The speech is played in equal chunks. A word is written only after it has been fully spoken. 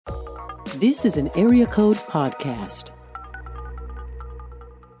This is an Area Code Podcast.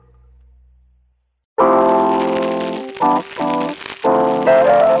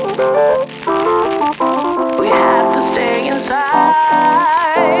 We have to stay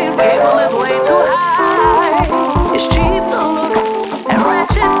inside. Cable is way too high. It's cheap to look at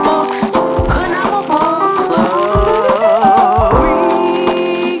ratchet books. Couldn't have a book club.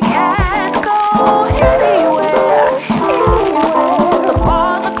 We can't go anywhere. The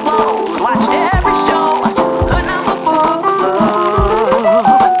bars are closed. Watched every show. Couldn't have a book club.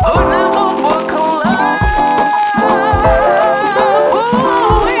 Couldn't have a book club.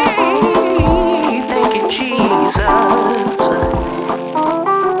 Ooh, thank you, Jesus.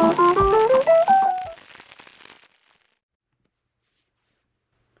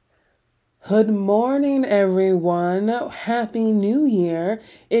 Good morning, everyone. Happy New Year.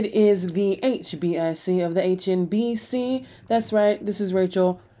 It is the HBIC of the HNBC. That's right. This is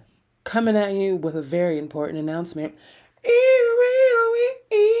Rachel coming at you with a very important announcement.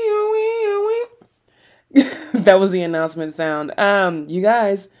 That was the announcement sound. You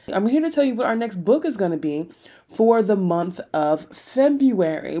guys, I'm here to tell you what our next book is going to be for the month of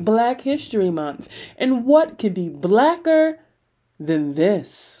February, Black History Month. And what could be blacker than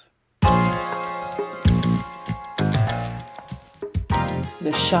this?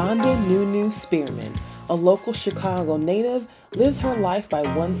 Nashonda Nunu Spearman, a local Chicago native, lives her life by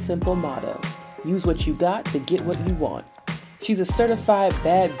one simple motto: use what you got to get what you want. She's a certified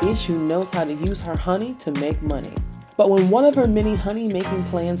bad bitch who knows how to use her honey to make money. But when one of her many honey-making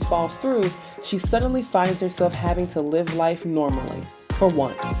plans falls through, she suddenly finds herself having to live life normally, for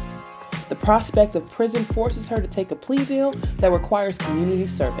once. The prospect of prison forces her to take a plea deal that requires community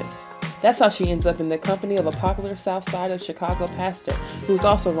service. That's how she ends up in the company of a popular South Side of Chicago pastor who's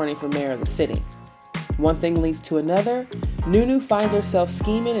also running for mayor of the city. One thing leads to another. Nunu finds herself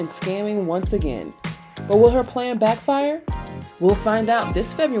scheming and scamming once again. But will her plan backfire? We'll find out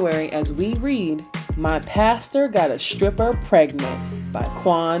this February as we read My Pastor Got a Stripper Pregnant by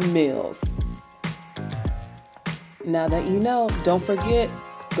Quan Mills. Now that you know, don't forget,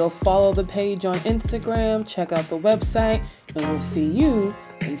 go follow the page on Instagram, check out the website, and we'll see you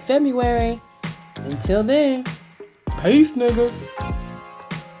in February. Until then, peace, niggas.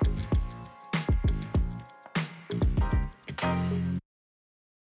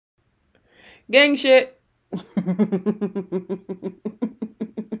 Gang shit.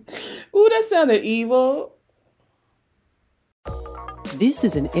 Ooh, that sounded evil. This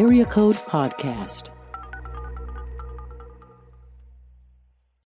is an Area Code Podcast.